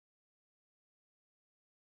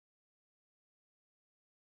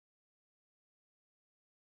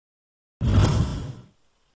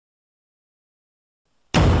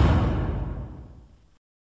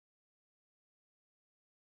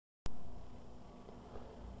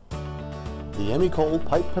the Emecole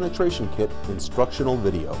Pipe Penetration Kit instructional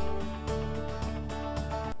video.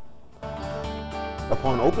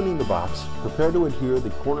 Upon opening the box, prepare to adhere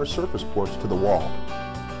the corner surface ports to the wall.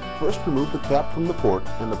 First, remove the cap from the port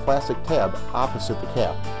and the plastic tab opposite the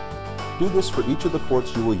cap. Do this for each of the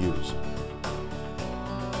ports you will use.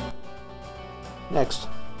 Next,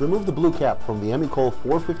 remove the blue cap from the Emecole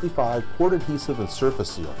 455 port adhesive and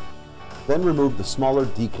surface seal. Then remove the smaller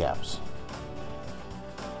D caps.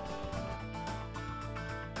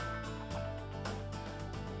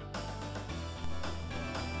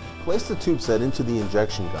 Place the tube set into the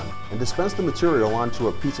injection gun and dispense the material onto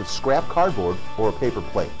a piece of scrap cardboard or a paper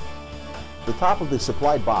plate. The top of the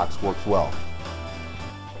supplied box works well.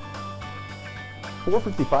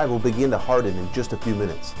 455 will begin to harden in just a few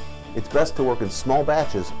minutes. It's best to work in small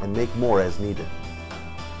batches and make more as needed.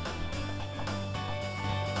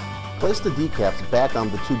 Place the D caps back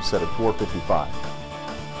on the tube set at 455.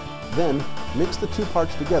 Then, mix the two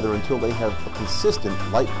parts together until they have a consistent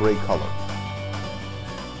light gray color.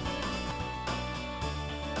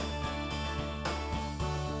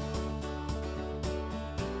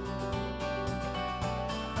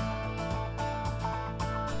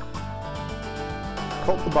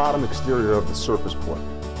 Coat the bottom exterior of the surface port.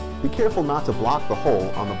 Be careful not to block the hole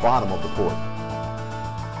on the bottom of the port.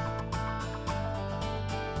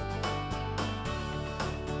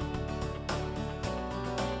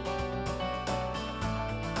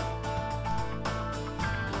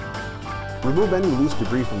 Remove any loose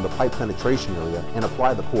debris from the pipe penetration area and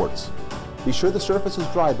apply the ports. Be sure the surface is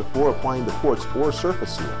dry before applying the ports or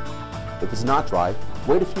surface seal. If it's not dry,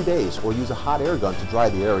 wait a few days or use a hot air gun to dry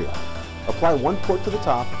the area. Apply one port to the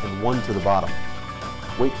top and one to the bottom.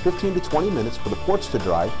 Wait 15 to 20 minutes for the ports to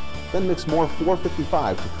dry, then mix more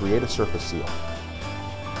 455 to create a surface seal.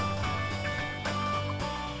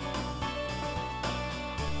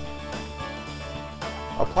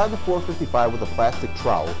 Apply the 455 with a plastic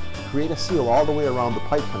trowel to create a seal all the way around the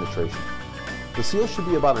pipe penetration. The seal should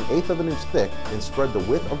be about 1/8 of an inch thick and spread the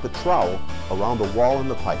width of the trowel around the wall in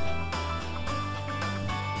the pipe.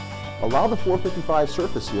 Allow the 455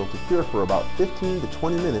 surface seal to cure for about 15 to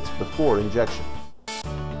 20 minutes before injection.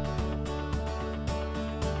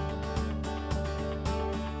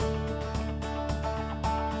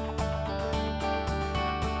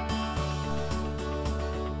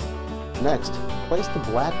 Next, place the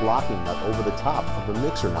black locking nut over the top of the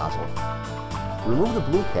mixer nozzle. Remove the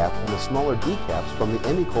blue cap and the smaller D caps from the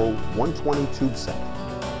Emecole 120 tube set.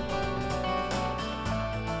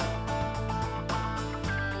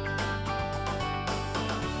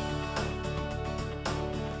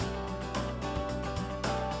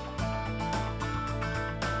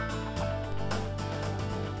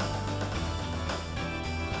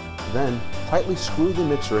 Then, tightly screw the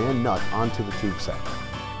mixer and nut onto the tube set.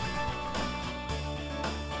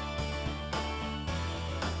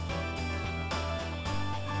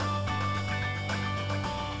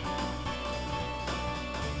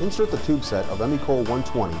 Insert the tube set of Emecole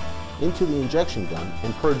 120 into the injection gun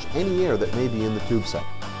and purge any air that may be in the tube set.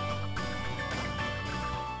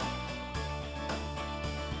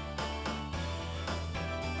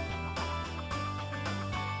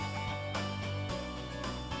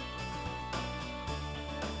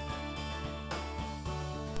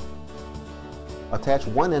 Attach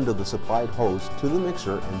one end of the supplied hose to the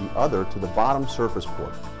mixer and the other to the bottom surface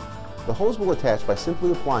port. The hose will attach by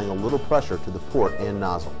simply applying a little pressure to the port and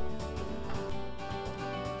nozzle.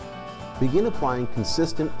 Begin applying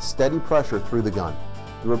consistent, steady pressure through the gun.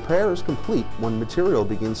 The repair is complete when material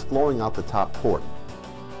begins flowing out the top port.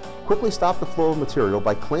 Quickly stop the flow of material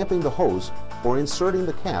by clamping the hose or inserting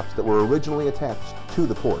the caps that were originally attached to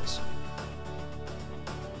the ports.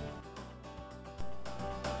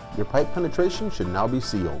 Your pipe penetration should now be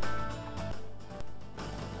sealed.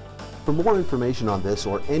 For more information on this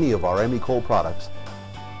or any of our Emecole products,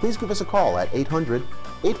 please give us a call at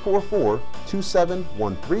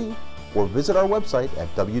 800-844-2713 or visit our website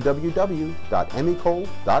at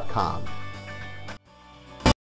www.emecole.com.